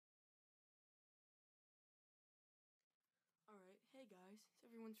It's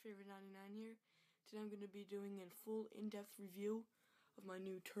everyone's favorite 99 here. Today I'm going to be doing a full in-depth review of my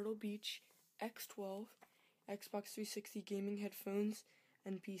new Turtle Beach X12 Xbox 360 gaming headphones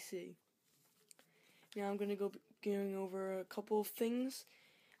and PC. Now I'm going to go going over a couple of things.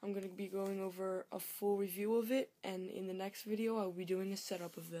 I'm going to be going over a full review of it, and in the next video I'll be doing a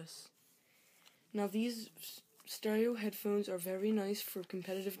setup of this. Now these stereo headphones are very nice for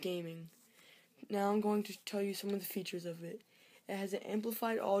competitive gaming. Now I'm going to tell you some of the features of it. It has an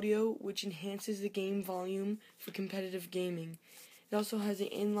amplified audio which enhances the game volume for competitive gaming. It also has an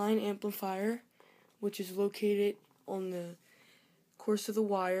inline amplifier which is located on the course of the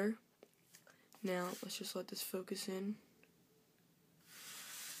wire. Now let's just let this focus in.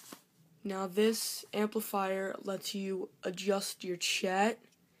 Now this amplifier lets you adjust your chat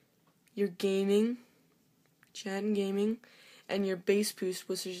and gaming, and your bass boost,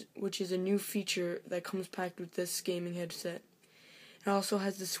 which is a new feature that comes packed with this gaming headset. It also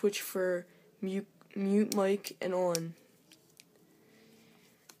has the switch for mute mic and on.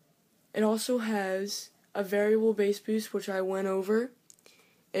 It also has a variable bass boost, which I went over.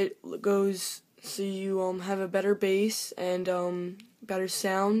 It goes so you have a better bass and better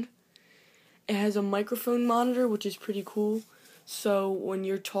sound. It has a microphone monitor, which is pretty cool. So when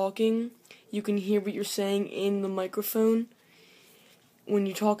you're talking, you can hear what you're saying in the microphone. When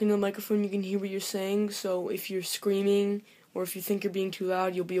you talk into the microphone, you can hear what you're saying. So if you're screaming or if you think you're being too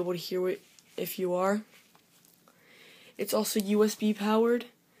loud, you'll be able to hear it if you are. It's also USB powered.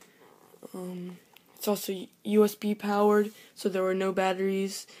 So there are no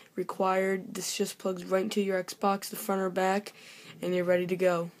batteries required. This just plugs right into your Xbox, the front or back, and you're ready to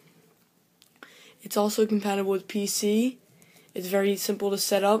go. It's also compatible with PC. It's very simple to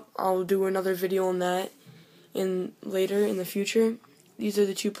set up. I'll do another video on that later in the future. These are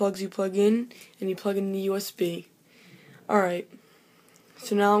the two plugs you plug in, and you plug in the USB. Alright,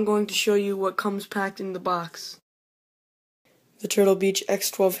 so now I'm going to show you what comes packed in the box. The Turtle Beach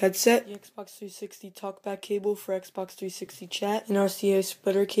X12 headset, the Xbox 360 talkback cable for Xbox 360 chat, an RCA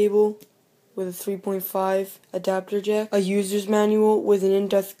splitter cable with a 3.5 adapter jack, a user's manual with an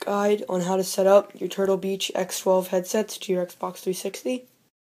in-depth guide on how to set up your Turtle Beach X12 headsets to your Xbox 360.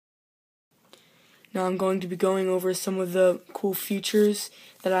 Now I'm going to be going over some of the cool features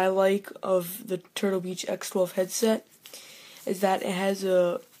that I like of the Turtle Beach X12 headset. Is that it has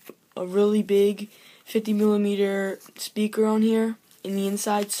a really big 50mm speaker on here in the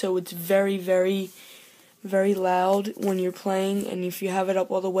inside, so it's very, very, very loud when you're playing, and if you have it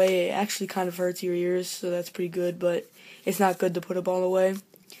up all the way, it actually kind of hurts your ears, so that's pretty good, but it's not good to put up all the way.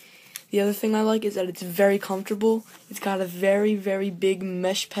 The other thing I like is that it's very comfortable. It's got a very, very big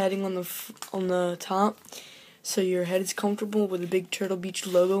mesh padding on the top, so your head is comfortable with a big Turtle Beach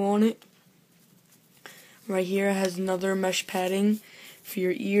logo on it. Right here it has another mesh padding for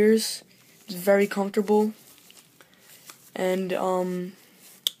your ears. It's very comfortable, and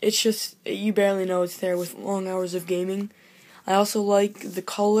it's just, you barely know it's there with long hours of gaming. I also like the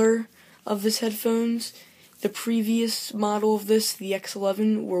color of this headphones. The previous model of this, the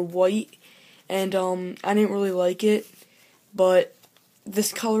X11, were white, and I didn't really like it, but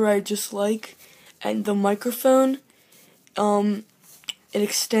this color I just like. And the microphone, it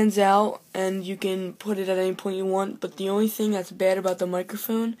extends out, and you can put it at any point you want, but the only thing that's bad about the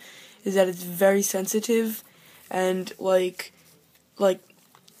microphone is that it's very sensitive, and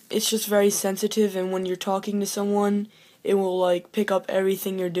it's just very sensitive, and when you're talking to someone, it will pick up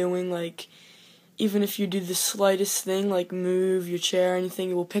everything you're doing. Even if you do the slightest thing, like move your chair or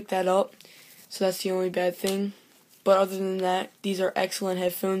anything, it will pick that up. So that's the only bad thing. But other than that, these are excellent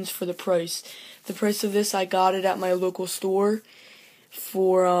headphones for the price. The price of this, I got it at my local store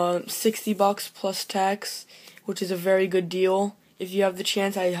for $60 plus tax, which is a very good deal. If you have the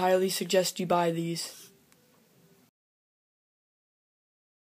chance, I highly suggest you buy these.